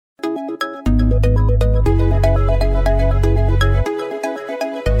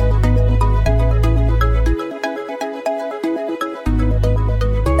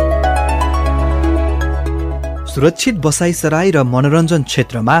सुरक्षित बसाइसराई र मनोरञ्जन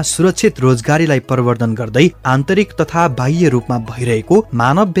क्षेत्रमा सुरक्षित रोजगारीलाई प्रवर्धन गर्दै आन्तरिक तथा बाह्य रूपमा भइरहेको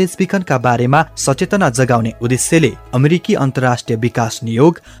मानव बेचबिखनका बारेमा सचेतना जगाउने उद्देश्यले अमेरिकी अन्तर्राष्ट्रिय विकास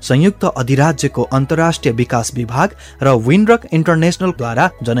नियोग, संयुक्त अधिराज्यको अन्तर्राष्ट्रिय विकास विभाग र विनरक इन्टरनेशनलद्वारा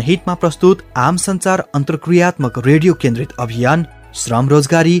जनहितमा प्रस्तुत आम सञ्चार अन्तर्क्रियात्मक रेडियो केन्द्रित अभियान श्रम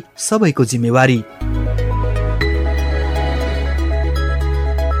रोजगारी सबैको जिम्मेवारी।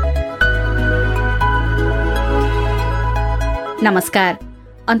 नमस्कार।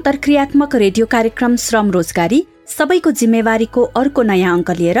 अन्तर्क्रियात्मक रेडियो कार्यक्रम श्रम रोजगारी सबैको जिम्मेवारीको अर्को नयाँ अङ्क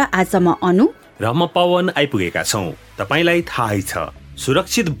लिएर आज म अनु र म पवन आइपुगेका छौँ। तपाईलाई थाहै छ,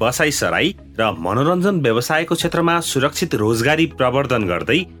 सुरक्षित बसाइसराई र मनोरञ्जन व्यवसायको क्षेत्रमा सुरक्षित रोजगारी प्रवर्धन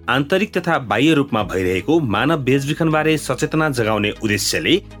गर्दै आन्तरिक तथा बाह्य रूपमा भइरहेको मानव बेचबिखनबारे सचेतना जगाउने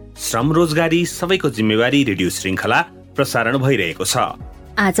उद्देश्यले श्रम रोजगारी सबैको जिम्मेवारी रेडियो श्रृङ्खला प्रसारण भइरहेको छ।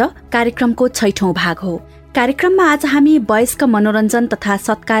 आज कार्यक्रमको 6औं भाग हो। कार्यक्रममा आज हामी वयस्क मनोरञ्जन तथा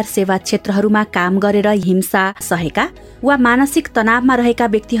सत्कार सेवा क्षेत्रहरूमा काम गरेर हिंसा सहेका वा मानसिक तनावमा रहेका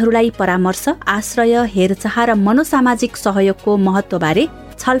व्यक्तिहरूलाई परामर्श, आश्रय, हेरचाह र मनोसामाजिक सहयोगको महत्त्वबारे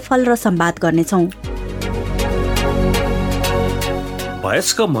छलफल र संवाद गर्नेछौँ।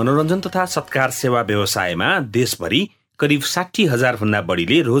 वयस्क मनोरञ्जन तथा सत्कार सेवा व्यवसायमा देशभरि करिब 60,000 भन्दा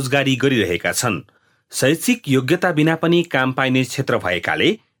बढीले रोजगारी गरिरहेका छन्। शैक्षिक योग्यता बिना पनि काम पाइने क्षेत्र भएकाले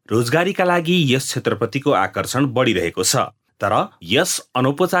रोजगारीका लागि यस क्षेत्रप्रतिको आकर्षण बढिरहेको छ। तर यस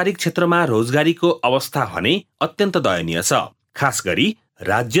अनौपचारिक क्षेत्रमा रोजगारीको अवस्था भने अत्यन्त दयनीय छ। खास गरी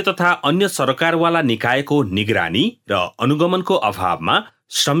राज्य तथा अन्य सरकारवाला निकायको निगरानी र अनुगमनको अभावमा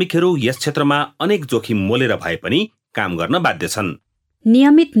श्रमिकहरू यस क्षेत्रमा अनेक जोखिम मोलेर भए पनि काम गर्न बाध्य छन्।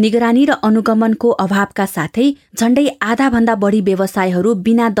 नियमित निगरानी र अनुगमनको अभावका साथै झण्डै आधा भन्दा बढी व्यवसायहरू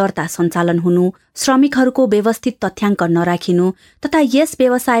बिना दर्ता सञ्चालन हुनु, श्रमिकहरूको व्यवस्थित तथ्याङ्क नराखिनु तथा यस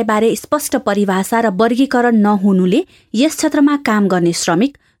व्यवसायबारे स्पष्ट परिभाषा र वर्गीकरण नहुनुले यस क्षेत्रमा काम गर्ने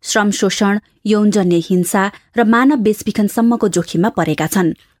श्रमिक श्रम शोषण, यौनजन्य हिंसा र मानव बेचबिखनसम्मको जोखिममा परेका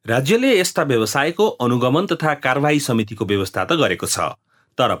छन्। राज्यले यस्ता व्यवसायको अनुगमन तथा कारबाही समितिको व्यवस्था त गरेको छ,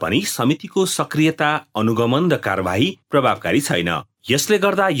 तर पनि समितिको सक्रियता, अनुगमन र कारबाही प्रभावकारी छैन। यसले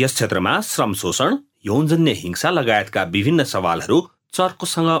गर्दा यस क्षेत्रमा श्रम शोषण, यौनजन्य हिंसा लगायतका विभिन्न सवालहरू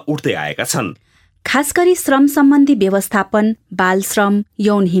चर्कोसँग उठ्दै आएका छन्। खास गरी श्रम सम्बन्धी व्यवस्थापन, बाल श्रम,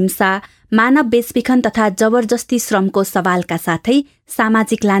 यौन हिंसा, मानव बेचबिखन तथा जबरजस्ती श्रमको सवालका साथै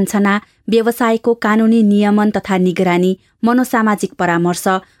सामाजिक लान्छना, व्यवसायको कानूनी नियमन तथा निगरानी, मनोसामाजिक परामर्श,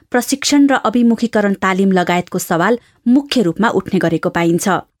 प्रशिक्षण र अभिमुखीकरण तालिम लगायतको सवाल मुख्य रूपमा उठ्ने गरेको पाइन्छ।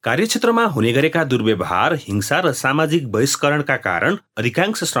 कार्यक्षेत्रमा हुने गरेका दुर्व्यवहार, हिंसा र सामाजिक बहिष्करणका कारण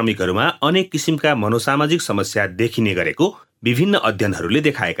अधिकांश श्रमिकहरूमा अनेक किसिमका मनोसामाजिक समस्या देखिने गरेको विभिन्न अध्ययनहरूले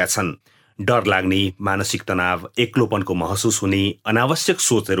देखाएका छन्। डर लाग्ने, मानसिक तनाव, एक्लोपनको महसुस हुने, अनावश्यक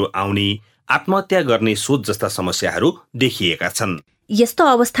सोचहरू आउने, आत्महत्या गर्ने सोच जस्ता समस्याहरू देखिएका छन्। यस्तो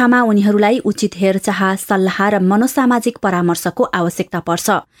अवस्थामा उनीहरूलाई उचित हेरचाह, सल्लाह र मनोसामाजिक परामर्शको आवश्यकता पर्छ।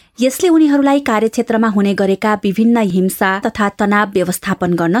 यसले उनीहरूलाई कार्यक्षेत्रमा हुने गरेका विभिन्न हिंसा तथा तनाव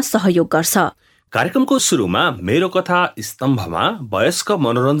व्यवस्थापन गर्न सहयोग गर्छ। कार्यक्रमको सुरुमा मेरो कथा स्तम्भमा वयस्क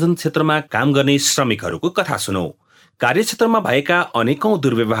मनोरञ्जन क्षेत्रमा काम गर्ने श्रमिकहरूको कथा सुनौ। कार्यक्षेत्रमा भएका अनेकौं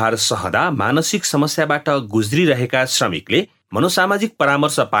दुर्व्यवहार सहँदा मानसिक समस्याबाट गुज्रिरहेका श्रमिकले मनोसामाजिक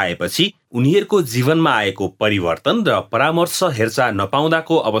परामर्श पाएपछि उनीहरूको जीवनमा आएको परिवर्तन र परामर्श हेरचाह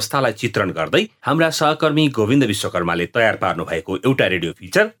नपाउँदाको अवस्थालाई चित्रण गर्दै हाम्रा सहकर्मी गोविन्द विश्वकर्माले तयार पार्नु भएको एउटा रेडियो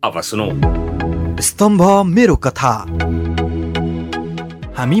फिचर अब सुनौ। स्तम्भ मेरो कथा।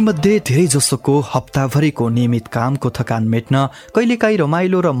 हामी मध्ये धेरै जसोको हप्ताभरिको नियमित कामको थकान मेट्न कहिलेकाहीँ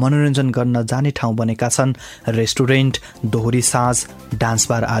रमाइलो र मनोरञ्जन गर्न जाने ठाउँ बनेका छन् रेस्टुरेन्ट, दोहोरी साँझ, डान्स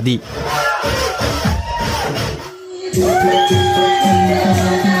बार आदि।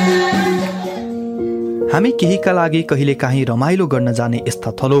 हामी केहीका लागि कहिलेकाहीँ रमाइलो गर्न जाने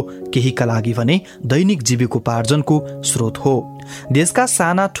यस्ता थलो केहीका लागि भने दैनिक जीविकोपार्जनको स्रोत हो। देशका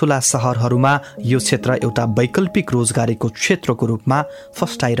साना ठुला सहरहरूमा यो क्षेत्र एउटा वैकल्पिक रोजगारीको क्षेत्रको रूपमा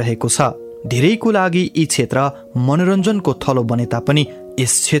फस्टाइरहेको छ। धेरैको लागि यी क्षेत्र मनोरञ्जनको थलो बने तापनि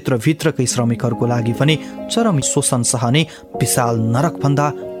यस क्षेत्रभित्रकै श्रमिकहरूको लागि पनि चरम शोषण सहने विशाल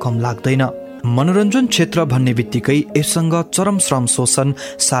नरकभन्दा कम लाग्दैन। मनोरञ्जन क्षेत्र भन्ने बित्तिकै यससँग चरम श्रम शोषण,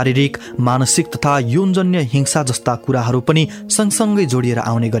 शारीरिक, मानसिक तथा यौनजन्य हिंसा जस्ता कुराहरू पनि सँगसँगै जोडिएर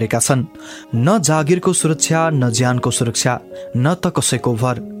आउने गरेका छन्। न जागिरको सुरक्षा, न ज्यानको सुरक्षा, न त कसैको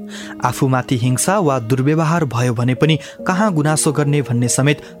भर। आफूमाथि हिंसा वा दुर्व्यवहार भयो भने पनि कहाँ गुनासो गर्ने भन्ने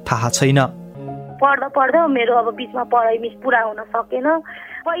समेत थाहा छैन। पढ्दा मेरो अब बिचमा पढाइ मिस पुरा हुन सकेन।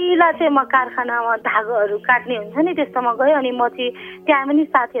 पहिला चाहिँ म कारखानामा धागोहरू काट्ने हुन्छ नि त्यस्तोमा गएँ अनि म चाहिँ त्यहाँ पनि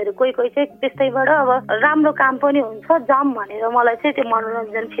साथीहरू कोही चाहिँ त्यस्तैबाट अब राम्रो काम पनि हुन्छ जाम भनेर मलाई चाहिँ त्यो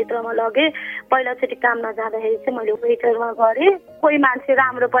मनोरञ्जन क्षेत्रमा लगे। पहिलाचोटि काम नजाँदाखेरि चाहिँ मैले वेटरमा गरेँ। कोही मान्छे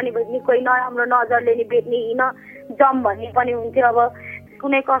राम्रो पनि भेट्ने कोही नराम्रो नजरले नि भेट्ने हिँड जम भन्ने पनि हुन्थ्यो। अब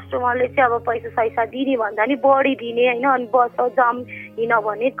कुनै कस्टमरले चाहिँ अब पैसा दिने भन्दा नि बढी दिने होइन अनि बस जम हिँड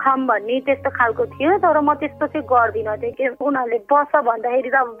भन्ने खम भन्ने त्यस्तो खालको थियो। तर म त्यस्तो चाहिँ गर्दिनँ थिएँ कि उनीहरूले बस भन्दाखेरि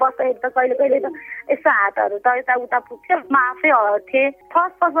त अब बस्दाखेरि त कहिले कहिले त यसो हातहरू त यताउता पुग्थ्यो म आफै हट्थेँ।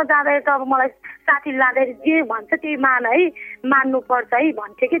 फर्स्टमा जाँदाखेरि त अब मलाई साथीले लाँदाखेरि जे भन्छ त्यही मान है मान्नुपर्छ है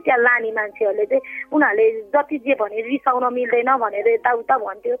भन्थ्यो कि त्यहाँ लाने मान्छेहरूले चाहिँ उनीहरूले जति जे भने रिसाउन मिल्दैन भनेर यताउता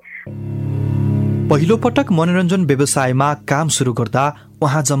भन्थ्यो। पहिलो पटक मनोरञ्जन व्यवसायमा काम सुरु गर्दा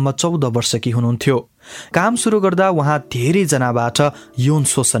उहाँ जम्मा 14 वर्षकी हुनुहुन्थ्यो। काम सुरु गर्दा उहाँ धेरै जनाबाट यौन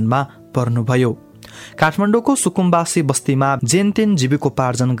शोषणमा पर्नुभयो। काठमाडौँको सुकुम्बासी बस्तीमा जेनतेन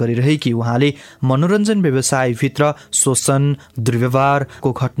जीविकोपार्जन गरिरहेकी उहाँले मनोरञ्जन व्यवसायभित्र शोषण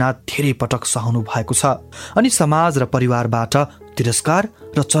दुर्व्यवहारको घटना धेरै पटक सहनु भएको छ अनि समाज र परिवारबाट तिरस्कार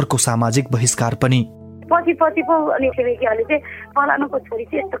र चर्को सामाजिक बहिष्कार पनि। पछि पो अनि छिमेकीहरूले चाहिँ फलानुको छोरी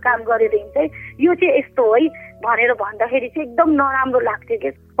चाहिँ यस्तो काम गरेर हिँड्छ यो चाहिँ यस्तो है भनेर भन्दाखेरि चाहिँ एकदम नराम्रो लाग्थ्यो कि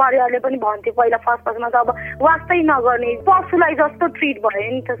परिवारले पनि भन्थ्यो पहिला फर्स्टमा त अब वास्तै नगर्ने पशुलाई जस्तो ट्रिट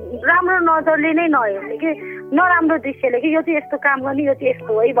भयो नि त राम्रो नजरले नै नहेर्ने कि नराम्रो दृश्यले कि यो चाहिँ यस्तो काम गर्ने यो चाहिँ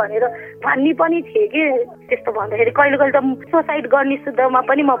यस्तो है भनेर भन्ने पनि थिए कि त्यस्तो भन्दाखेरि कहिले कहिले त सुसाइड गर्ने सुद्धमा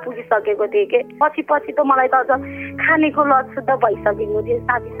पनि म पुगिसकेको थिएँ कि पछि त मलाई त अझ खानेको लत शुद्ध भइसकेको थियो।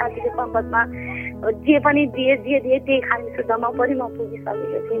 साथीको सम्पदमा जे पनि दिए त्यही खाने सुद्धमा पनि म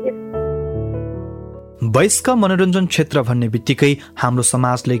पुगिसकेको थिएँ। वयस्क मनोरञ्जन क्षेत्र भन्ने बित्तिकै हाम्रो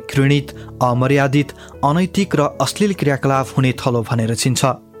समाजले घृणित अमर्यादित अनैतिक र अश्लील क्रियाकलाप हुने थलो भनेर चिन्छ।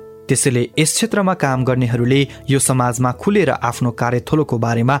 त्यसैले यस क्षेत्रमा काम गर्नेहरूले यो समाजमा खुलेर आफ्नो कार्यथलोको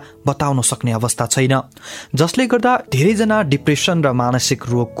बारेमा बताउन सक्ने अवस्था छैन, जसले गर्दा धेरैजना डिप्रेसन र मानसिक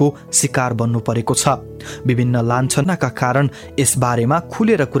रोगको शिकार बन्नु परेको छ। विभिन्न लान्छनाका कारण यस बारेमा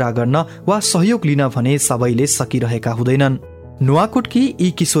खुलेर कुरा गर्न वा सहयोग लिन भने सबैले सकिरहेका हुँदैनन्। नुवाकोटकी यी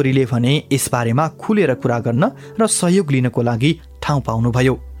किशोरीले भने यसबारेमा खुलेर कुरा गर्न र सहयोग लिनको लागि ठाउँ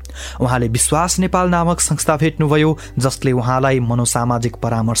पाउनुभयो। उहाँले विश्वास नेपाल नामक संस्था भेट्नुभयो जसले उहाँलाई मनोसामाजिक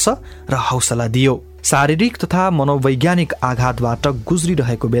परामर्श र हौसला दियो। शारीरिक तथा मनोवैज्ञानिक आघातबाट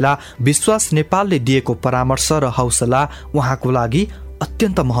गुज्रिरहेको बेला विश्वास नेपालले दिएको परामर्श र हौसला उहाँको लागि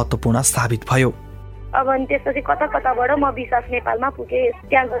अत्यन्त महत्त्वपूर्ण साबित भयो। अब अनि त्यसपछि कताबाट म विश्वास नेपालमा पुगेँ।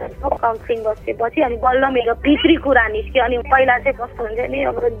 त्यहाँ गएर काउन्सिलिङ बसेपछि अनि बल्ल मेरो भित्री कुरा निस्क्यो। अनि पहिला चाहिँ कस्तो हुन्छ नि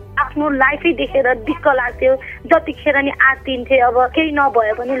अब आफ्नो लाइफै देखेर दिक्क लाग्थ्यो, जतिखेर नि आत्तिन्थे अब केही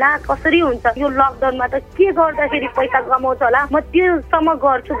नभयो भने ला कसरी हुन्छ यो लकडाउनमा त के गर्दाखेरि पैसा कमाउँछ होला म त्योसम्म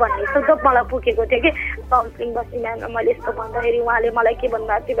गर्छु भन्ने सोच मलाई पुगेको थियो कि काउन्सिलिङ बस्ने मैले यस्तो भन्दाखेरि उहाँले मलाई के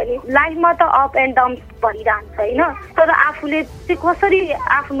भन्नुभएको थियो भने लाइफमा त अप एन्ड डाउन भइरहन्छ होइन, तर आफूले चाहिँ कसरी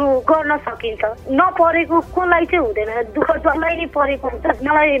आफ्नो गर्न सकिन्छ परेको कसलाई चाहिँ हुँदैन, दुःख जसलाई नै परेको हुन्छ।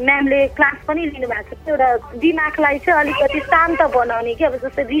 मलाई म्यामले क्लास पनि लिनु भएको छ एउटा दिमागलाई चाहिँ अलिकति शान्त बनाउने कि अब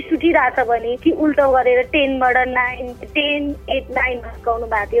जस्तै रिस उठिरहेछ भने कि उल्टो गरेर 10बाट 9 10 8 9 भत्काउनु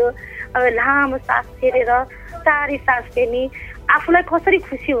भएको थियो। अब लामो सास फेरेर साह्रै सास फेर्ने आफूलाई कसरी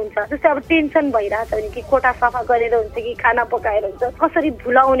खुसी हुन्छ। जस्तै अब टेन्सन भइरहेछ भने कि कोठा सफा गरेर हुन्छ कि खाना पकाएर हुन्छ कसरी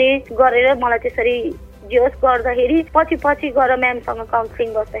भुलाउने गरेर मलाई त्यसरी जोस गर्दाखेरि पछि गएर म्यामसँग काउन्सिलिङ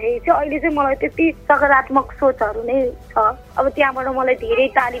गर्दाखेरि चाहिँ अहिले चाहिँ मलाई त्यति सकारात्मक सोचहरू नै छ। अब त्यहाँबाट मलाई धेरै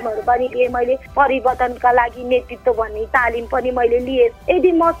तालिमहरू पनि दिए। मैले परिवर्तनका लागि नेतृत्व भन्ने तालिम पनि मैले लिएँ।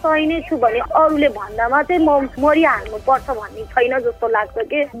 यदि म सही नै छु भने अरूले भन्दामा चाहिँ म मरिहाल्नु पर्छ भन्ने छैन जस्तो लाग्छ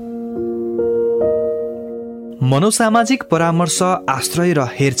कि। मनोसामाजिक परामर्श आश्रय र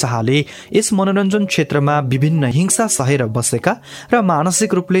हेरचाहले यस मनोरञ्जन क्षेत्रमा विभिन्न हिंसा सहेर बसेका र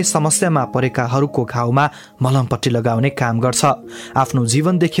मानसिक रूपले समस्यामा परेकाहरूको घाउमा मलमपट्टि लगाउने काम गर्छ। आफ्नो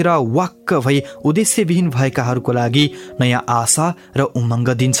जीवन देखेर वाक्क भई उद्देश्यविहीन भएकाहरूको लागि नयाँ आशा र उमङ्ग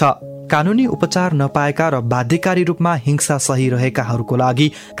दिन्छ। कानुनी उपचार नपाएका र बाध्यकारी रूपमा हिंसा सहिरहेकाहरूको लागि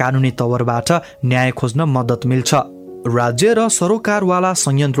कानुनी तवरबाट न्याय खोज्न मद्दत मिल्छ। राज्य र सरोकारवाला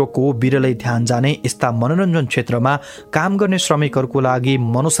संयन्त्रको बिरलै ध्यान जाने यस्ता मनोरञ्जन क्षेत्रमा काम गर्ने श्रमिकहरूको लागि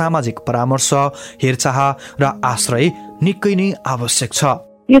मनोसामाजिक परामर्श, हेरचाह र आश्रय निकै नै आवश्यक छ।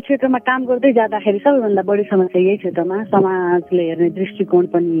 यो क्षेत्रमा काम गर्दै जाँदाखेरि सबैभन्दा बढी समस्या यही क्षेत्रमा समाजले हेर्ने दृष्टिकोण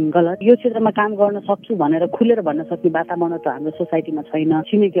पनि गलत। यो क्षेत्रमा काम गर्न सक्छु भनेर खुलेर भन्न सक्ने वातावरण त हाम्रो सोसाइटीमा छैन।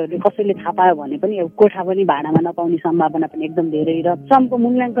 छिमेकीहरूले कसैले थाहा पायो भने पनि कोठा पनि भाडामा नपाउने सम्भावना पनि एकदम धेरै र श्रमको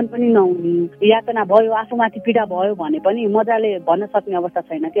मूल्याङ्कन पनि नहुने, यातना भयो आफूमाथि पीडा भयो भने पनि मजाले भन्न सक्ने अवस्था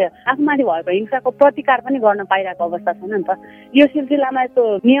छैन के। आफूमाथि भएको हिंसाको प्रतिकार पनि गर्न पाइरहेको अवस्था छैन नि त। यो सिलसिलामा यस्तो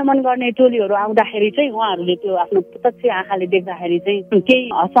नियमन गर्ने टोलीहरू आउँदाखेरि चाहिँ उहाँहरूले त्यो आफ्नो प्रत्यक्ष आँखाले देख्दाखेरि चाहिँ केही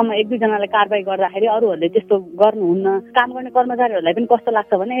सम्म 1-2 जनालाई कारबाही गर्दाखेरि अरूहरूले त्यस्तो गर्नुहुन्न। काम गर्ने कर्मचारीहरूलाई पनि कस्तो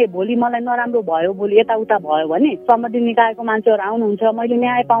लाग्छ भने भोलि मलाई नराम्रो भयो, भोलि यताउता भयो भने सम्बन्धित निकायको मान्छेहरू आउनुहुन्छ, मैले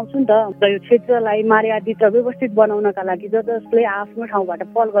न्याय पाउँछु नि त। र यो क्षेत्रलाई मर्यादित र व्यवस्थित बनाउनका लागि जसले आफ्नो ठाउँबाट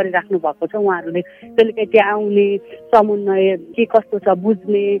पहल गरिराख्नु भएको छ उहाँहरूले कहिलेकाहीँ त्यहाँ आउने, समन्वय के कस्तो छ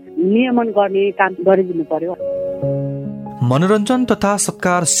बुझ्ने, नियमन गर्ने काम गरिदिनु पर्यो। मनोरञ्जन तथा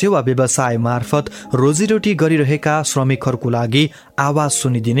सत्कार सेवा व्यवसाय मार्फत रोजीरोटी गरिरहेका श्रमिकहरूको लागि आवाज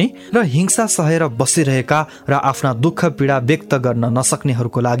सुनिदिने र हिंसा सहेर बसिरहेका र आफ्ना दुःख पीडा व्यक्त गर्न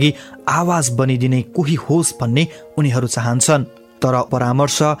नसक्नेहरूको लागि आवाज बनिदिने कोही होस् भन्ने उनीहरू चाहन्छन्। तर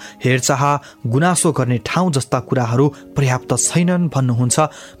परामर्श, हेरचाह, गुनासो गर्ने ठाउँ जस्ता कुराहरू पर्याप्त छैनन् भन्नुहुन्छ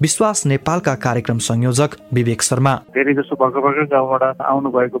विश्वास नेपालका कार्यक्रम संयोजक विवेक शर्मा। धेरै जसो भर्खर गाउँबाट आउनु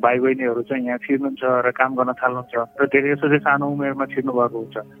भएको भाइ बहिनीहरू चाहिँ यहाँ छिर्नुहुन्छ र काम गर्न थाल्नुहुन्छ र धेरै जसो चाहिँ सानो उमेरमा छिर्नु भएको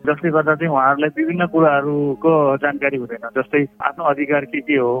हुन्छ, जसले गर्दा चाहिँ उहाँहरूलाई विभिन्न कुराहरूको जानकारी हुँदैन। जस्तै आफ्नो अधिकार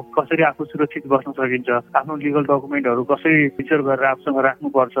के हो, कसरी आफू सुरक्षित बस्न सकिन्छ, आफ्नो लिगल डकुमेन्टहरू कसरी फिचर गरेर आफूसँग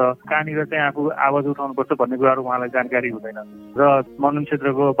राख्नुपर्छ, कहाँनिर चाहिँ आफू आवाज उठाउनुपर्छ भन्ने कुराहरू उहाँलाई जानकारी हुँदैन। र मनोरञ्जन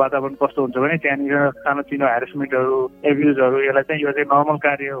क्षेत्रको वातावरण कस्तो हुन्छ भने त्यहाँनिर सानोतिनो ह्यारेसमेन्टहरू, एब्युजहरू, यसलाई चाहिँ यो चाहिँ नर्मल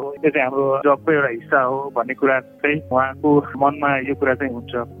कार्य हो, यो चाहिँ हाम्रो जबको एउटा हिस्सा हो भन्ने कुरा चाहिँ उहाँको मनमा यो कुरा चाहिँ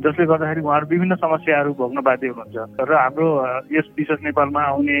हुन्छ, जसले गर्दाखेरि उहाँहरू विभिन्न समस्याहरू भोग्न बाध्य हुनुहुन्छ। र हाम्रो यस विशेष नेपालमा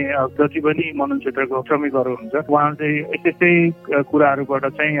आउने जति पनि मनोरञ्जन क्षेत्रको श्रमिकहरू हुनुहुन्छ उहाँहरू चाहिँ यस्तै कुराहरूबाट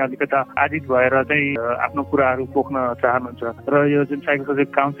चाहिँ अलिकता आदित भएर चाहिँ आफ्नो कुराहरू पोख्न चाहनुहुन्छ। र यो जुन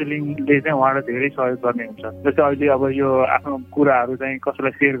साइकोसोसियल काउन्सिलिङले चाहिँ उहाँलाई धेरै सहयोग गर्ने हुन्छ। जस्तै अहिले अब यो आफ्नो कुराहरू चाहिँ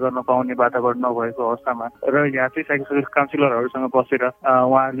कसैलाई सेयर गर्न पाउने वातावरण नभएको अवस्थामा र यहाँ चाहिँ साइकोसोसियल काउन्सिलरहरूसँग बसेर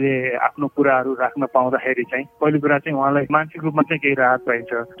उहाँहरूले आफ्नो कुराहरू राख्न पाउँदाखेरि चाहिँ पहिलो कुरा चाहिँ उहाँलाई मानसिक रूपमा चाहिँ केही राहत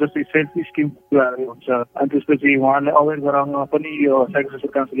पाइन्छ। जस्तै सेल्फ स्टिम कुराहरू हुन्छ, अनि त्यसपछि उहाँलाई अवेर गराउन पनि यो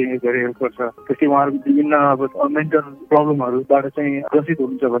साइकोसोसियल काउन्सिलिङले धेरै हेल्प गर्छ। त्यसै उहाँहरू विभिन्न अब मेन्टल प्रब्लमहरूबाट चाहिँ ग्रसित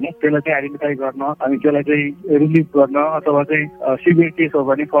हुनुहुन्छ भने त्यसलाई चाहिँ आइडेन्टिफाई गर्न अनि त्यसलाई चाहिँ रिलिभ गर्न अथवा चाहिँ सिभियर केस हो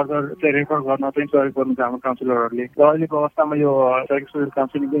भने फर्दर चाहिँ रेफर गर्न चाहिँ सहयोग गर्नुहुन्छ हाम्रो काउन्सिलरहरूले। र अहिलेको अवस्थामा यो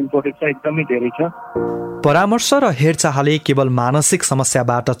काउन्सिलिङको इम्पोर्टेन्स चाहिँ एकदमै धेरै छ। परामर्श र हेरचाहले केवल मानसिक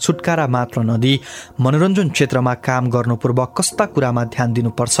समस्याबाट छुटकारा मात्र नदिई मनोरञ्जन क्षेत्रमा काम गर्नु पूर्व कस्ता कुरामा ध्यान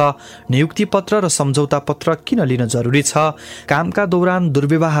दिनुपर्छ, नियुक्ति पत्र र सम्झौता पत्र किन लिन जरुरी छ, कामका दौरान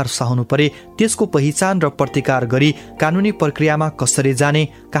दुर्व्यवहार सहनु परे त्यसको पहिचान र प्रतिकार गरी कानुनी प्रक्रियामा कसरी जाने,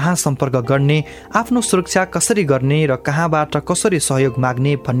 कहाँ सम्पर्क गर्ने, आफ्नो सुरक्षा कसरी गर्ने र कहाँबाट कसरी सहयोग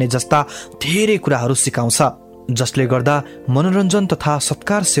माग्ने भन्ने जस्ता धेरै कुराहरू सिकाउँछ, जसले गर्दा मनोरञ्जन तथा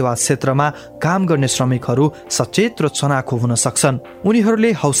सत्कार सेवा क्षेत्रमा काम गर्ने श्रमिकहरू सचेत र चनाखो हुन सक्छन्।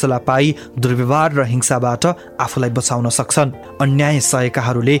 उनीहरूले हौसला पाई दुर्व्यवहार र हिंसाबाट आफूलाई बचाउन सक्छन्। अन्याय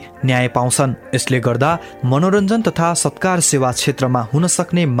सहेकाहरूले न्याय पाउँछन्। यसले गर्दा मनोरञ्जन तथा सत्कार सेवा क्षेत्रमा हुन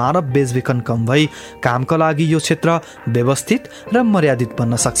सक्ने मानव बेचबिखन कम भई कामका लागि यो क्षेत्र व्यवस्थित र मर्यादित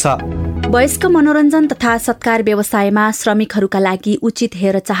बन्न सक्छ। वयस्क मनोरञ्जन तथा सत्कार व्यवसायमा श्रमिकहरूका लागि उचित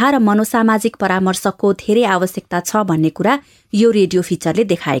हेरचाह र मनोसामाजिक परामर्शको धेरै आवश्यकता छ भन्ने कुरा यो रेडियो फिचरले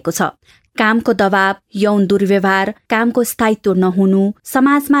देखाएको छ। कामको दबाव, यौन दुर्व्यवहार, कामको स्थायित्व नहुनु,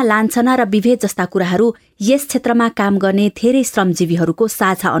 समाजमा लान्छना र विभेद जस्ता कुराहरू यस क्षेत्रमा काम गर्ने धेरै श्रमजीवीहरूको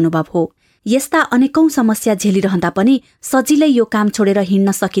साझा अनुभव हो। यस्ता अनेकौं समस्या झेलिरहँदा पनि सजिलै यो काम छोडेर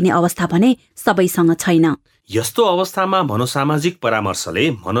हिँड्न सकिने अवस्था भने सबैसँग छैन। यस्तो अवस्थामा मनोसामाजिक परामर्शले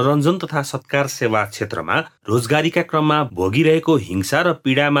मनोरञ्जन तथा सत्कार सेवा क्षेत्रमा रोजगारीका क्रममा भोगिरहेको हिंसा र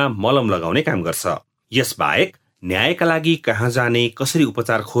पीडामा मलम लगाउने काम गर्छ। यसबाहेक न्यायका लागि कहाँ जाने, कसरी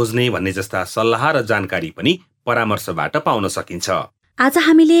उपचार खोज्ने भन्ने जस्ता सल्लाह र जानकारी पनि परामर्शबाट पाउन सकिन्छ। आज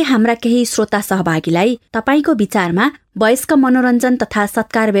हामीले हाम्रा केही श्रोता सहभागीलाई तपाईको विचारमा वयस्क मनोरञ्जन तथा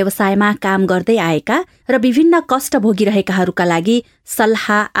सत्कार व्यवसायमा काम गर्दै आएका र विभिन्न कष्ट भोगिरहेकाहरूका लागि सल्लाह,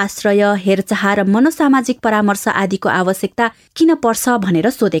 आश्रय, हेरचाह र मनोसामाजिक परामर्श आदिको आवश्यकता किन पर्छ भनेर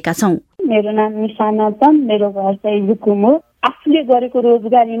सोधेका छौं। मेरो नाम निशाना छ, मेरो घर चाहिँ रुकुम हो। आफूले गरेको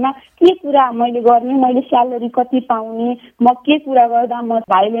रोजगारीमा के कुरा मैले गर्ने, मैले स्यालेरी कति पाउने, म के कुरा गर्दा म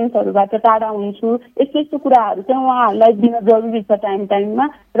भाइलेन्सहरूबाट टाढा हुन्छु, यस्तो यस्तो कुराहरू चाहिँ उहाँहरूलाई दिन जरुरी छ टाइममा।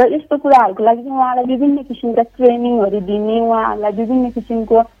 र यस्तो कुराहरूको लागि चाहिँ उहाँलाई विभिन्न किसिमका ट्रेनिङहरू दिने, उहाँहरूलाई विभिन्न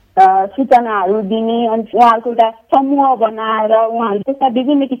किसिमको सूचनाहरू दिने, अनि उहाँहरूको एउटा समूह बनाएर उहाँहरू त्यस्ता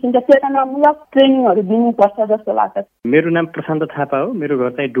विभिन्न किसिमका चेतनामूलक ट्रेनिङहरू दिनुपर्छ जस्तो लाग्छ। मेरो नाम प्रशान्त थापा हो, मेरो घर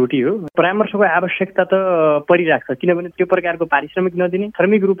चाहिँ डोटी हो। परामर्शको आवश्यकता त परिरहेको छ, किनभने त्यो प्रकारको पारिश्रमिक नदिने,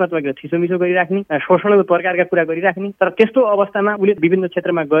 श्रमिक रूपमा तपाईँको थिचोमिचो गरिराख्ने, शोषणको प्रकारका कुरा गरिराख्ने। तर त्यस्तो अवस्थामा उसले विभिन्न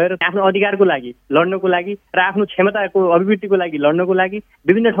क्षेत्रमा गएर आफ्नो अधिकारको लागि लड्नको लागि र आफ्नो क्षमताको अभिवृद्धिको लागि लड्नको लागि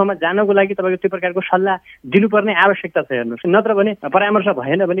विभिन्न ठाउँमा जानको लागि तपाईँको त्यो प्रकारको सल्लाह दिनुपर्ने आवश्यकता छ। हेर्नुहोस्, नत्र भने परामर्श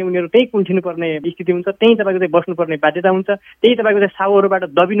भएन भने भने उनीहरू त्यही कुन्ठिनुपर्ने स्थिति हुन्छ, त्यही तपाईँको चाहिँ बस्नुपर्ने बाध्यता हुन्छ, त्यही तपाईँको चाहिँ साउहरूबाट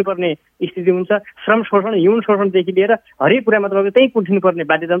दबिनुपर्ने स्थिति हुन्छ। श्रम शोषण, यौन शोषणदेखि लिएर हरेक कुरामा तपाईँको त्यही कुन्ठिनुपर्ने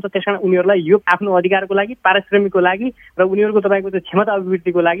बाध्यता हुन्छ। त्यसकारण उनीहरूलाई यो आफ्नो अधिकारको लागि, पारिश्रमिकको लागि र उनीहरूको तपाईँको चाहिँ क्षमता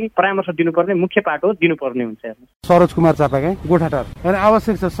अभिवृद्धिको लागि परामर्श दिनुपर्ने मुख्य पाटो दिनुपर्ने हुन्छ। सरोज कुमार चापागाई गोठाटार। अनि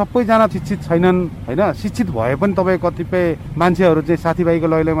आवश्यक छ, सबैजना शिक्षित छैनन् होइन। शिक्षित भए पनि तपाईँ कतिपय मान्छेहरू चाहिँ साथीभाइको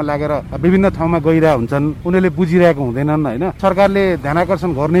लैलैमा लागेर विभिन्न ठाउँमा गइरहेका हुन्छन्, उनीहरूले बुझिरहेको हुँदैनन् होइन। सरकारले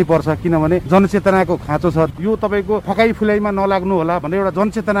ध्यानाकर्षण गर्नै पर्छ, किनभने जनचेतनाको खाँचो छ। यो तपाईँको फकाइ फुलाइमा नलाग्नु होला भन्ने एउटा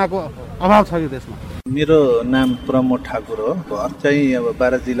जनचेतनाको अभाव छ यो देशमा। मेरो नाम प्रमोद ठाकुर हो। घर चाहिँ अब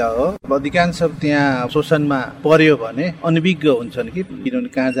बारा जिल्ला हो। अधिकांश त्यहाँ शोषणमा पर्यो भने अनभिज्ञ हुन्छन् कि किनभने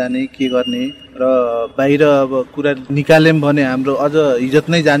कहाँ जाने के गर्ने र बाहिर अब कुरा निकाल्यौँ भने हाम्रो अझ इज्जत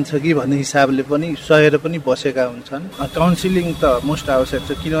नै जान्छ कि भन्ने हिसाबले पनि सहेर पनि बसेका हुन्छन्। काउन्सिलिङ त मोस्ट आवश्यक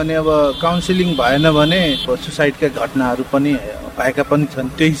छ, किनभने अब काउन्सिलिङ भएन भने सुसाइडका घटनाहरू पनि भएका पनि छन्।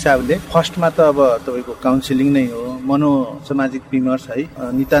 त्यो हिसाबले फर्स्टमा त अब तपाईँको काउन्सिलिङ नै हो, मनोसामाजिक विमर्श है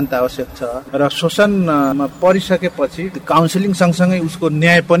नितान्त आवश्यक छ। र शोषणमा परिसकेपछि काउन्सिलिङ सँगसँगै उसको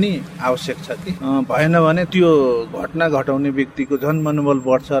न्याय पनि आवश्यक छ कि भएन भने त्यो घटना घटाउने व्यक्तिको झन् मनोबल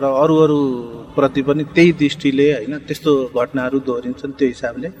बढ्छ र अरू प्रति पनि त्यही दृष्टिले होइन त्यस्तो घटनाहरू दोहोरिन्छन्। त्यो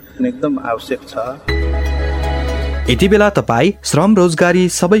हिसाबले एकदम आवश्यक छ। यति बेला तपाईँ श्रम रोजगारी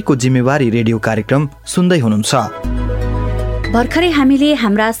सबैको जिम्मेवारी रेडियो कार्यक्रम सुन्दै हुनुहुन्छ। भर्खरै हामीले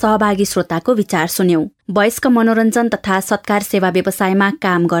हाम्रा सहभागी श्रोताको विचार सुन्यौं। वयस्क मनोरञ्जन तथा सत्कार सेवा व्यवसायमा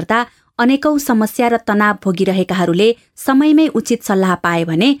काम गर्दा अनेकौं समस्या र तनाव भोगिरहेकाहरूले समयमै उचित सल्लाह पाए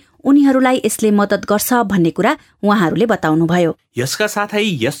भने उनीहरूलाई यसले मद्दत गर्छ भन्ने कुरा उहाँहरूले बताउनुभयो। यसका साथै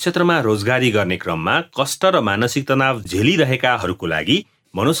यस क्षेत्रमा रोजगारी गर्ने क्रममा कष्ट र मानसिक तनाव झेलिरहेकाहरूको लागि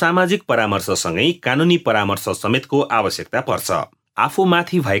मनोसामाजिक परामर्शसँगै कानूनी परामर्श समेतको आवश्यकता पर्छ।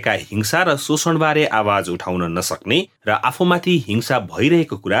 आफूमाथि भएका हिंसा र शोषणबारे आवाज उठाउन नसक्ने र आफूमाथि हिंसा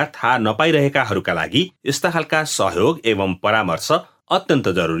भइरहेको कुरा थाहा नपाइरहेकाहरूका लागि यस्ता खालका सहयोग एवं परामर्श अत्यन्त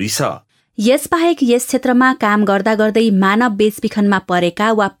जरुरी छ। यसबाहेक यस क्षेत्रमा काम गर्दा गर्दै मानव बेचबिखनमा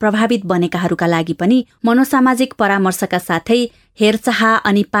परेका वा प्रभावित बनेकाहरूका लागि पनि मनोसामाजिक परामर्शका साथै हेरचाह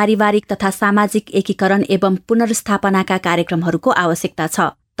अनि पारिवारिक तथा सामाजिक एकीकरण एवं पुनर्स्थापनाका कार्यक्रमहरूको आवश्यकता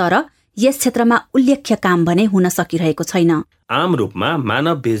छ। तर यस क्षेत्रमा उल्लेख्य काम भने हुन सकिरहेको छैन। आम रूपमा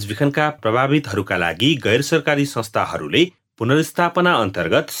मानव बेचबिखनका प्रभावितहरूका लागि गैर सरकारी संस्थाहरूले पुनर्स्थापना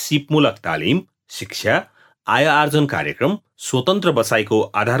अन्तर्गत सिपमूलक तालिम, शिक्षा, आय आर्जन कार्यक्रम, स्वतन्त्र बसाइको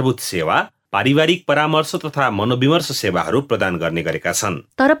आधारभूत सेवा, पारिवारिक परामर्श तथा मनोविमर्श सेवाहरू प्रदान गर्ने गरेका छन्।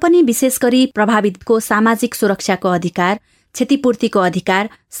 तर पनि विशेष गरी प्रभावितको सामाजिक सुरक्षाको अधिकार, क्षतिपूर्तिको अधिकार,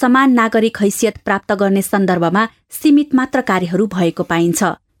 समान नागरिक हैसियत प्राप्त गर्ने सन्दर्भमा सीमित मात्र कार्यहरू भएको पाइन्छ।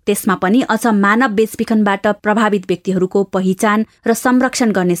 त्यसमा पनि अझ मानव बेचबिखनबाट प्रभावित व्यक्तिहरूको पहिचान र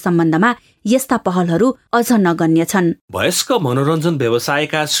संरक्षण गर्ने सम्बन्धमा यस्ता पहलहरू अझ नगण्य छन्। वयस्क मनोरञ्जन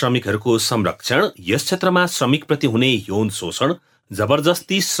व्यवसायका श्रमिकहरूको संरक्षण, यस क्षेत्रमा श्रमिकप्रति हुने यौन शोषण,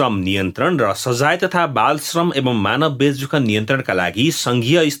 जबरजस्ती श्रम नियन्त्रण र सजाय तथा बाल श्रम एवं मानव बेचबिखन नियन्त्रणका लागि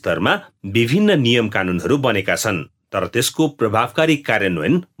संघीय स्तरमा विभिन्न नियम कानूनहरू बनेका छन्, तर त्यसको प्रभावकारी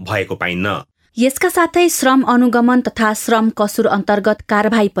कार्यान्वयन भएको पाइन्न। यसका साथै श्रम अनुगमन तथा श्रम कसुर अन्तर्गत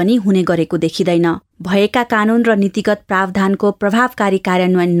कारबाही पनि हुने गरेको देखिँदैन। भएका कानून र नीतिगत प्रावधानको प्रभावकारी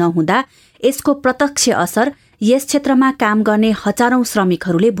कार्यान्वयन नहुँदा यसको प्रत्यक्ष असर यस क्षेत्रमा काम गर्ने हजारौं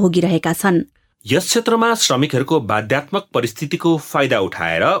श्रमिकहरूले भोगिरहेका छन्। यस क्षेत्रमा श्रमिकहरूको बाध्यात्मक परिस्थितिको फाइदा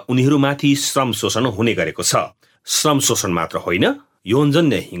उठाएर उनीहरूमाथि श्रम शोषण हुने गरेको छ। श्रम शोषण मात्र होइन,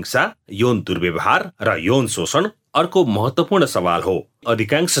 यौनजन्य हिंसा, यौन दुर्व्यवहार र यौन शोषण अर्को महत्वपूर्ण सवाल हो।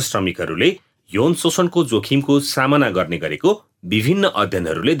 अधिकांश श्रमिकहरूले यौन शोषणको जोखिमको सामना गर्ने गरेको विभिन्न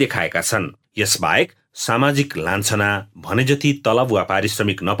अध्ययनहरूले देखाएका छन्। यसबाहेक सामाजिक लान्छना, भने जति तलब वा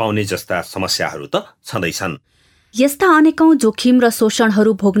पारिश्रमिक नपाउने जस्ता समस्याहरू त छँदैछन्। यस्ता अनेकौं जोखिम र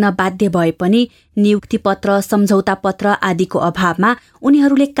शोषणहरू भोग्न बाध्य भए पनि नियुक्ति पत्र, सम्झौता पत्र आदिको अभावमा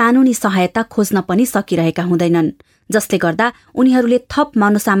उनीहरूले कानूनी सहायता खोज्न पनि सकिरहेका हुँदैनन्, जसले गर्दा उनीहरूले थप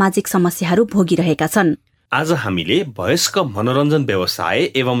मनोसामाजिक समस्याहरू भोगिरहेका छन्। आज हामीले वयस्क मनोरञ्जन व्यवसाय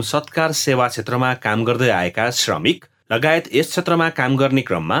एवं सत्कार सेवा क्षेत्रमा काम गर्दै आएका श्रमिक लगायत यस क्षेत्रमा काम गर्ने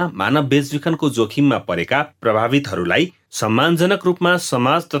क्रममा मानव बेचबिखनको जोखिममा परेका प्रभावितहरूलाई सम्मानजनक रूपमा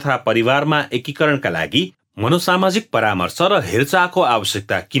समाज तथा परिवारमा एकीकरणका लागि मनोसामाजिक परामर्श र हेरचाहको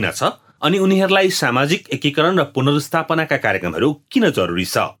आवश्यकता किन छ अनि उनीहरूलाई सामाजिक एकीकरण र पुनर्स्थापनाका कार्यक्रमहरू किन जरुरी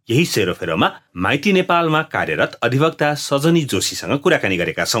छ, यही सेरोफेरोमा माइती नेपालमा कार्यरत अधिवक्ता सजनी जोशीसँग कुराकानी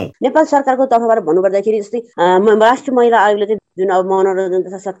गरेका छौं। नेपाल सरकारको तर्फबाट भन्नुपर्दाखेरि जस्तै राष्ट्रिय महिला आयोगले चाहिँ जुन अब मनोरञ्जन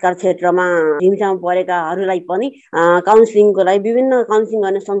तथा सत्कार क्षेत्रमा हिंसामा परेकाहरूलाई पनि काउन्सिलिङको लागि विभिन्न काउन्सिलिङ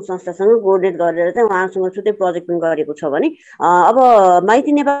गर्ने सङ्घ संस्थासँग कोअर्डिनेट गरेर चाहिँ उहाँसँग छुट्टै प्रोजेक्ट पनि गरेको छ भने अब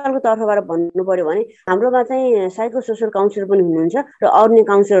माइती नेपालको तर्फबाट भन्नु पर्यो भने हाम्रोमा चाहिँ साइको सोसल काउन्सिलर पनि हुनुहुन्छ र अन्य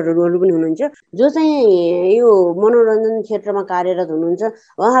काउन्सिलरहरू पनि हुनुहुन्छ जो चाहिँ यो मनोरञ्जन क्षेत्रमा कार्यरत हुनुहुन्छ।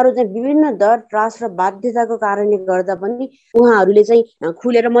 उहाँहरू चाहिँ विभिन्न डर त्रास र बाध्यताको कारणले गर्दा पनि उहाँहरूले चाहिँ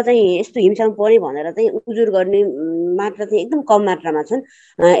खुलेर म चाहिँ यस्तो हिंसामा परेँ भनेर चाहिँ उजुर गर्ने मात्रा चाहिँ एकदम कम मात्रामा छन्।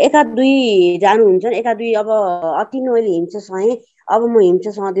 एका दुई जानुहुन्छन्, एका दुई अब अति नै मैले हिंसा सहेँ अब म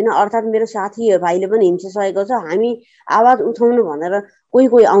हिंसा सहदिनँ अर्थात् मेरो साथी भाइले पनि हिंसा सहेको छ हामी आवाज उठाउनु भनेर कोही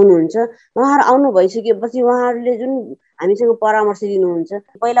कोही आउनुहुन्छ। उहाँहरू आउनु भइसकेपछि उहाँहरूले जुन हामीसँग परामर्श दिनुहुन्छ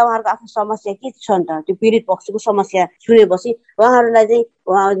पहिला उहाँहरूको आफ्नो समस्या के छ नि त त्यो पीडित पक्षको समस्या सुनेपछि उहाँहरूलाई चाहिँ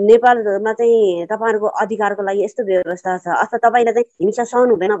नेपालमा चाहिँ तपाईँहरूको अधिकारको लागि यस्तो व्यवस्था छ अथवा तपाईँलाई चाहिँ हिंसा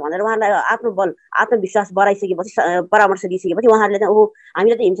सहनु हुँदैन भनेर उहाँहरूलाई आफ्नो बल आत्मविश्वास बढाइसकेपछि परामर्श दिइसकेपछि उहाँहरूले चाहिँ ओहो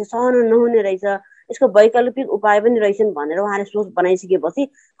हामीलाई त हिंसा सहन नहुने रहेछ यसको वैकल्पिक उपाय पनि रहेछन् भनेर उहाँले सोच बनाइसकेपछि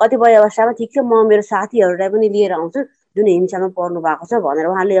कतिपय अवस्थामा ठिक छ म मेरो साथीहरूलाई पनि लिएर आउँछु जुन हिंसामा पर्नु भएको छ भनेर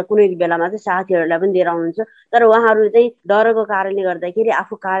उहाँले कुनै बेलामा चाहिँ साथीहरूलाई पनि लिएर आउनुहुन्छ। तर उहाँहरू चाहिँ डरको कारणले गर्दाखेरि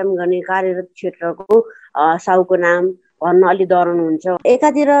आफू काम गर्ने कार्यरत क्षेत्रको साउको नाम भन्न अलि डराउनुहुन्छ।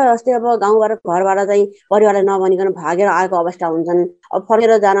 एकातिर जस्तै अब गाउँबाट घरबाट चाहिँ परिवारलाई नभनिकन भागेर आएको अवस्था हुन्छन्, अब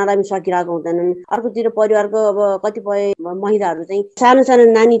फर्केर जानलाई पनि सकिरहेको हुँदैनन्। अर्कोतिर परिवारको अब कतिपय महिलाहरू चाहिँ सानो सानो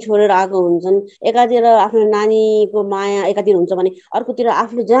नानी छोडेर आएको हुन्छन्। एकातिर आफ्नो नानीको माया एकातिर हुन्छ भने अर्कोतिर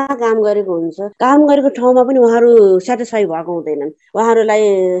आफूले जहाँ काम गरेको हुन्छ काम गरेको ठाउँमा पनि उहाँहरू सेटिस्फाई भएको हुँदैनन्। उहाँहरूलाई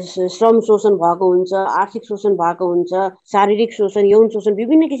श्रम शोषण भएको हुन्छ, आर्थिक शोषण भएको हुन्छ, शारीरिक शोषण, यौन शोषण,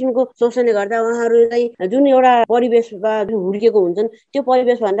 विभिन्न किसिमको शोषणले गर्दा उहाँहरूलाई जुन एउटा परिवेश हुर्किएको हुन्छन् त्यो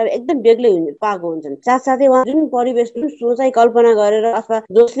परिवेश भन्दा एकदम बेग्लै पाएको हुन्छन्। साथसाथै उहाँ जुन परिवेश जुन सोचाइ कल्पना गरेर अथवा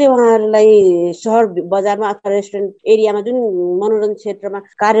जसले उहाँहरूलाई सहर बजारमा अथवा रेस्टुरेन्ट एरियामा जुन मनोरञ्जन क्षेत्रमा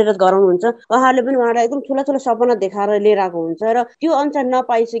कार्यरत गराउनुहुन्छ उहाँहरूले पनि उहाँलाई एकदम ठुला ठुला सपना देखाएर लिएर आएको हुन्छ र त्यो अनुसार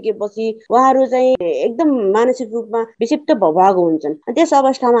नपाइसकेपछि उहाँहरू चाहिँ एकदम मानसिक रूपमा विक्षिप्त भएको हुन्छन्। त्यस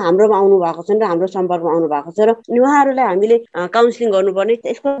अवस्थामा हाम्रोमा आउनु भएको छन् र हाम्रो सम्पर्कमा आउनु भएको छ र उहाँहरूलाई हामीले काउन्सिलिङ गर्नुपर्ने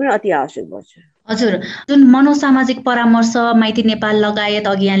यसको पनि अति आवश्यक पर्छ। हजुर, जुन मनोसामाजिक परामर्श माइती नेपाल लगायत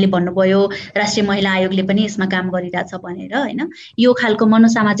अघि यहाँले भन्नुभयो राष्ट्रिय महिला आयोगले पनि यसमा काम गरिरहेछ भनेर होइन, यो खालको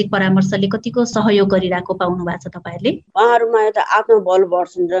मनोसामाजिक परामर्शले कतिको सहयोग गरिरहेको पाउनु भएको छ तपाईँहरूले? उहाँहरूमा एउटा आत्मबल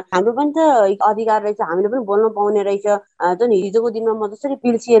बढ्छन् र हाम्रो पनि त अधिकार रहेछ, हामीले पनि बोल्न पाउने रहेछ। जुन हिजोको दिनमा म जसरी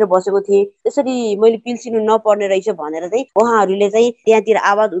पिल्सिएर बसेको थिएँ त्यसरी मैले पिल्सिनु नपर्ने रहेछ भनेर चाहिँ उहाँहरूले चाहिँ त्यहाँतिर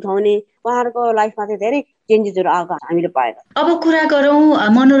आवाज उठाउने उहाँहरूको लाइफमा चाहिँ धेरै चेन्जेसहरू आएको हामीले पाएका। अब कुरा गरौँ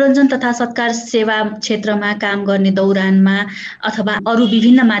मनोरञ्जन तथा सत्कार सेवा क्षेत्रमा काम गर्ने दौरानमा अथवा अरू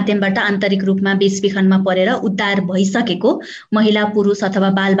विभिन्न माध्यमबाट आन्तरिक रूपमा बेचबिखनमा परेर उद्धार भइसकेको महिला पुरुष अथवा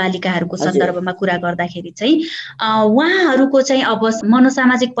बालबालिकाहरूको सन्दर्भमा कुरा गर्दाखेरि चाहिँ उहाँहरूको चाहिँ अब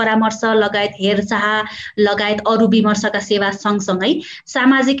मनोसामाजिक परामर्श लगायत हेरचाह लगायत अरू विमर्शका सेवा सँगसँगै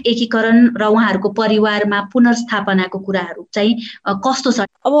सामाजिक एकीकरण र उहाँहरूको परिवारमा पुनर्स्थापनाको कुराहरू चाहिँ कस्तो छ?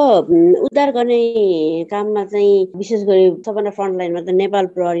 अब उद्धार गर्ने काममा चाहिँ विशेष गरी सबभन्दा फ्रन्ट लाइनमा त नेपाल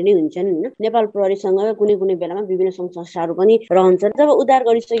प्रहरी नै हुन्छन् होइन। नेपाल प्रहरीसँग कुनै कुनै बेलामा विभिन्न सङ्घ संस्थाहरू पनि रहन्छन्। जब उद्धार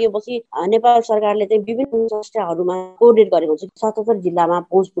गरिसकेपछि नेपाल सरकारले चाहिँ विभिन्न संस्थाहरूमा कोअर्डिनेट गरेको हुन्छ। 77 जिल्लामा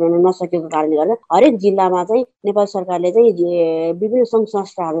पहुँच पुर्याउन नसकेको कारणले गर्दा हरेक जिल्लामा चाहिँ नेपाल सरकारले चाहिँ विभिन्न सङ्घ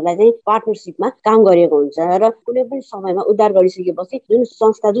संस्थाहरूलाई चाहिँ पार्टनरसिपमा काम गरेको हुन्छ र कुनै पनि समयमा उद्धार गरिसकेपछि जुन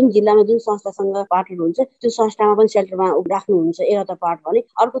संस्था जुन जिल्लामा जुन संस्थासँग पार्टनर हुन्छ त्यो संस्थामा पनि सेल्टरमा राख्नुहुन्छ एउटा पार्ट भने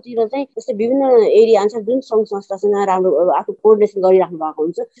अर्कोतिर चाहिँ जस्तै विभिन्न एरिया अनुसार जुन सङ्घ संस्थासँग राम्रो आफ्नो कोअर्डिनेसन गरिराख्नु भएको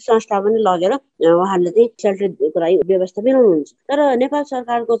हुन्छ त्यो संस्था पनि लगेर उहाँहरूले चाहिँ सेल्टरको लागि व्यवस्था मिलाउनुहुन्छ। तर नेपाल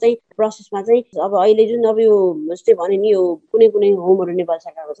सरकारको चाहिँ प्रोसेसमा चाहिँ अब अहिले जुन अब यो जस्तै भने नि यो कुनै कुनै होमहरू नेपाल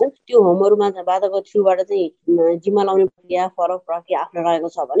सरकारको छन् त्यो होमहरूमा बाधाको थ्रुबाट चाहिँ जिम्मा लाउने प्रक्रिया फरक प्रक्रिया आफ्नो रहेको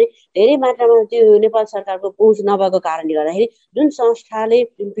छ भने धेरै मात्रामा त्यो नेपाल सरकारको पहुँच नभएको कारणले गर्दाखेरि जुन संस्थाले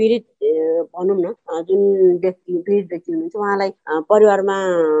पीडित भनौँ न जुन पीडित व्यक्ति हुनुहुन्छ उहाँलाई परिवारमा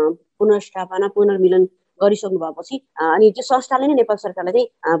पुनर्स्थापना पुनर्मिलन गरिसक्नु भएपछि अनि त्यो संस्थाले नै नेपाल सरकारलाई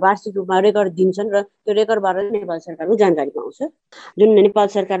चाहिँ वार्षिक रूपमा रेकर्ड दिन्छन् र त्यो रेकर्डबाट नै नेपाल सरकारको जानकारी पाउँछ। जुन नेपाल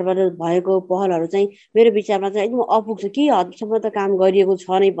सरकारबाट भएको पहलहरू चाहिँ मेरो विचारमा चाहिँ एकदम अपुग छ। के हदसम्म त काम गरिएको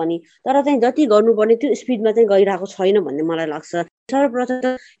छ नै पनि तर चाहिँ जति गर्नुपर्ने त्यो स्पिडमा चाहिँ गइरहेको छैन भन्ने मलाई लाग्छ। सर्वप्रथम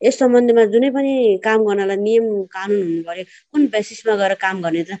त यस सम्बन्धमा जुनै पनि काम गर्नलाई नियम कानुन हुनु पर्यो। कुन बेसिसमा गएर काम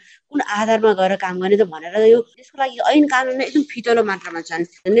गर्ने त कुन आधारमा गएर काम गर्ने त भनेर यो यसको लागि ऐन कानुन एकदम फितलो मात्रामा छन्।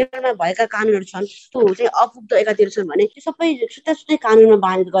 नेपालमा भएका कानुनहरू छन् त्यो चाहिँ अपुग्दो एकातिर छन् भने त्यो सबै छुट्टै छुट्टै कानुनमा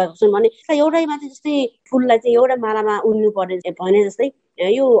बाँधेर गएको छन् भने एउटैमा चाहिँ जस्तै फुललाई चाहिँ एउटा मालामा उन्नु पर्ने भने जस्तै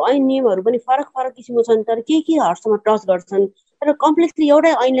यो ऐन नियमहरू पनि फरक फरक किसिमको छन्, तर के हदसम्म टच गर्छन् तर कम्प्लेक्सली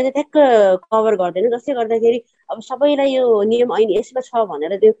एउटै ऐनले चाहिँ ठ्याक्क कभर गर्दैन, जसले गर्दाखेरि अब सबैलाई यो नियम ऐन यसमा छ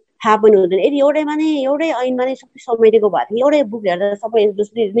भनेर त्यो थाहा पनि हुँदैन। यदि एउटै ऐनमा नै सबै समेटेको भए थियो एउटै बुक हेर्दा सबै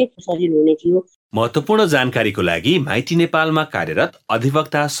जसले नै सजिलो हुने थियो। महत्त्वपूर्ण जानकारीको लागि माइती नेपालमा कार्यरत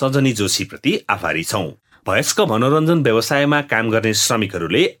अधिवक्ता सजनी जोशीप्रति आभारी छौं। वयस्क मनोरञ्जन व्यवसायमा काम गर्ने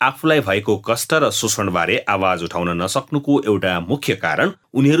श्रमिकहरूले आफूलाई भएको कष्ट र शोषणबारे आवाज उठाउन नसक्नुको एउटा मुख्य कारण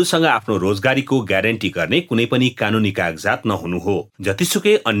उनीहरूसँग आफ्नो रोजगारीको ग्यारेन्टी गर्ने कुनै पनि कानूनी कागजात नहुनु हो।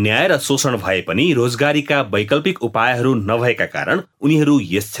 जतिसुकै अन्याय र शोषण भए पनि रोजगारीका वैकल्पिक उपायहरू नभएका कारण उनीहरू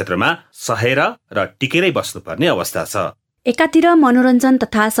यस क्षेत्रमा सहेर र टिकेरै बस्नुपर्ने अवस्था छ। एकातिर मनोरञ्जन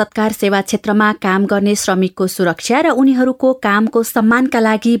तथा सत्कार सेवा क्षेत्रमा काम गर्ने श्रमिकको सुरक्षा र उनीहरूको कामको सम्मानका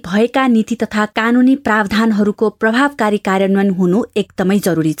लागि भएका नीति तथा कानूनी प्रावधानहरूको प्रभावकारी कार्यान्वयन हुनु एकदमै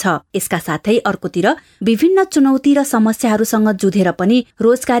जरुरी छ। यसका साथै अर्कोतिर विभिन्न चुनौती र समस्याहरूसँग जुधेर पनि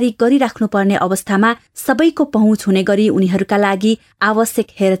रोजगारी गरिराख्नुपर्ने अवस्थामा सबैको पहुँच हुने गरी उनीहरूका लागि आवश्यक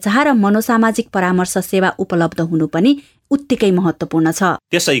हेरचाह र मनोसामाजिक परामर्श सेवा उपलब्ध हुनु पनि उत्तिकै महत्त्वपूर्ण छ।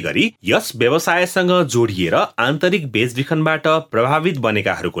 त्यसै गरी यस व्यवसायसँग जोडिएर आन्तरिक बेचबिखनबाट प्रभावित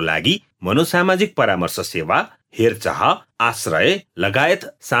बनेकाहरूको लागि मनोसामाजिक परामर्श सेवा, हेरचाह, आश्रय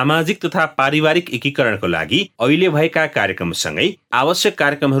लगायत सामाजिक तथा पारिवारिक एकीकरणको लागि अहिले भएका कार्यक्रमसँगै आवश्यक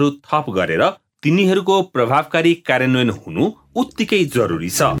कार्यक्रमहरू थप गरेर तिनीहरूको प्रभावकारी कार्यान्वयन हुनु उत्तिकै जरुरी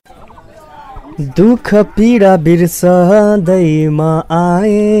छ। दुःख पीडा बिर्सदैमा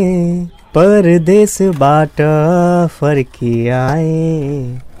आए, परदेशबाट फर्किआए,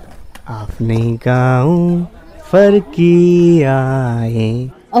 आफ्नै गाउँ फर्किआए।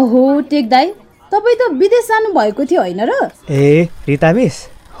 ओहो टेक दाइ, तपाईँ त विदेश जानु भएको थियो होइन र? ए रिता मिस,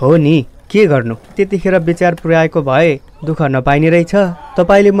 हो नि, के गर्नु, त्यतिखेर विचार पुर्याएको भए दुःख नपाइने रहेछ।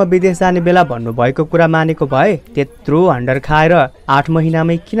 तपाईँले म विदेश जाने बेला भन्नुभएको कुरा मानेको भए त्यत्रो हन्डर खाएर 8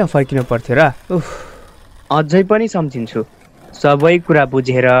 महिनामै किन फर्किनु पर्थ्यो र? अझै पनि सम्झिन्छु, सबै कुरा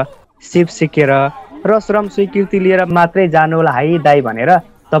बुझेर सिप सिकेर र श्रम स्वीकृति लिएर मात्रै जानु होला है दाइ भनेर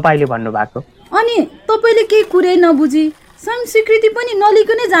तपाईँले भन्नुभएको। अनि तपाईँले केही कुरै नबुझी श्रम स्वीकृति पनि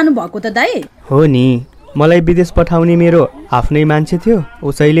नलिकनै जानु भएको त दाइ? हो नि, मलाई विदेश पठाउने मेरो आफ्नै मान्छे थियो,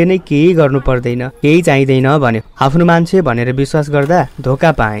 उसैले नै केही गर्नु पर्दैन, केही चाहिँदैन भन्यो। आफ्नो मान्छे भनेर विश्वास गर्दा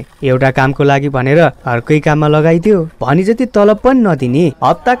धोका पाएँ। एउटा कामको लागि भनेर अर्कै काममा लगाइदियो, भनी जति तलब पनि नदिने,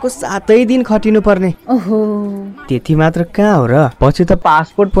 हप्ताको 7 दिन खटिनु पर्ने। ओहो, त्यति मात्र कहाँ हो र, पछि त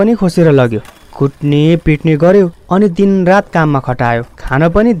पासपोर्ट पनि खोसेर लग्यो, कुट्ने पिट्ने गर्यो अनि दिन रात काममा खटायो,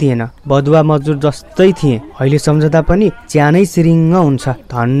 खान पनि दिएन। बदुवा मजदुर जस्तै थिए, अहिले सम्झदा पनि ज्यानै सिरिङ्ग हुन्छ।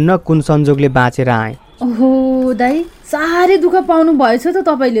 धन्न कुन संजोगले बाँचेर आए। ओहो दाइ, साह्रै दुःख पाउनु भएछ त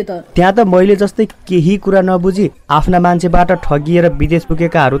तपाईँले त। त्यहाँ त मैले जस्तै केही कुरा नबुझी आफ्ना मान्छेबाट ठगिएर विदेश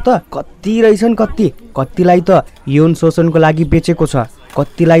पुगेकाहरू त कति रहेछन्। कतिलाई त यौन शोषणको लागि बेचेको छ,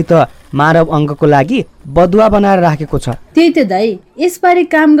 कतिलाई त मानव अङ्गको लागि बदुवा बनाएर राखेको छ। त्यही त दाइ, यसबारे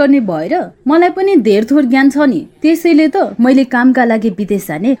काम गर्ने भएर मलाई पनि धेर थोर ज्ञान छ नि, त्यसैले त मैले कामका लागि विदेश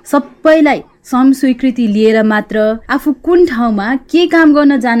जाने सबैलाई श्रम स्वीकृति लिएर मात्र आफू कुन ठाउँमा के काम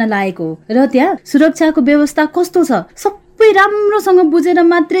गर्न जान लागेको र त्यहाँ सुरक्षाको व्यवस्था कस्तो छ सबै राम्रोसँग बुझेर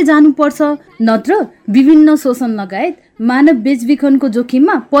मात्रै जानुपर्छ, नत्र विभिन्न शोषण लगायत मानव बेचबिखनको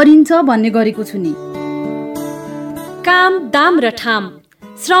जोखिममा परिन्छ भन्ने गरेको छु नि। काम, दाम र ठाम,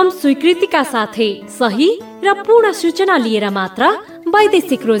 श्रम स्वीकृतिका साथै सही र पूर्ण सूचना लिएर मात्र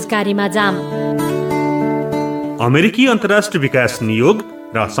वैदेशिक रोजगारीमा जाम। अमेरिकी अन्तर्राष्ट्रिय विकास नियोग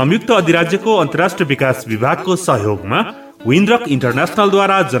र संयुक्त अधिराज्यको अन्तर्राष्ट्रिय विकास विभागको सहयोगमा विन्ड्रक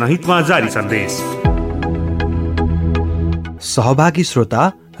इन्टरनेसनलद्वारा जनहितमा जारी सन्देश। सहभागी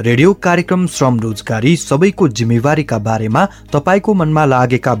श्रोता, रेडियो कार्यक्रम श्रम रोजगारी सबैको जिम्मेवारीका बारेमा तपाईको मनमा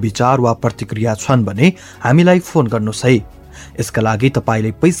लागेका विचार वा प्रतिक्रिया छन् भने हामीलाई फोन गर्नुहोस् है। यसका लागि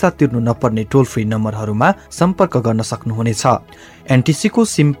तपाईले पैसा तिर्नु नपर्ने टोल फ्री नम्बरहरूमा सम्पर्क गर्न सक्नुहुनेछ। एनटिसीको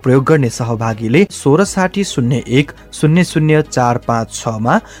सिम प्रयोग गर्ने सहभागीले 1660100456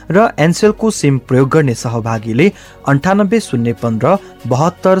 मा र एनसेलको सिम प्रयोग गर्ने सहभागीले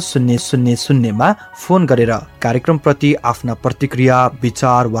 9801570000 मा फोन गरेर कार्यक्रमप्रति आफ्ना प्रतिक्रिया,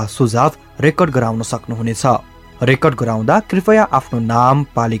 विचार वा सुझाव रेकर्ड गराउन सक्नुहुनेछ। रेकर्ड गराउँदा कृपया आफ्नो नाम,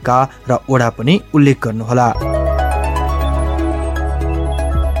 पालिका र ओडा पनि उल्लेख गर्नुहोला।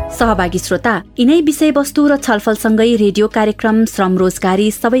 सहभागी श्रोता, यिनै विषयवस्तु र छलफलसँगै रेडियो कार्यक्रम श्रम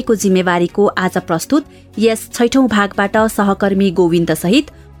रोजगारी सबैको जिम्मेवारीको आज प्रस्तुत यस 6औं भागबाट सहकर्मी गोविन्द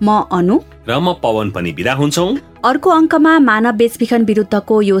सहित म अनु र म पवन पनि बिदा हुन्छौं। अर्को अङ्कमा मानव बेचबिखन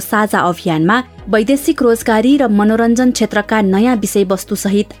विरुद्धको यो साझा अभियानमा वैदेशिक रोजगारी र मनोरञ्जन क्षेत्रका नयाँ विषयवस्तु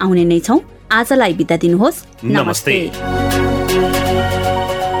सहित आउने नै छौं। आजलाई बिदा दिनुहोस्। नमस्ते।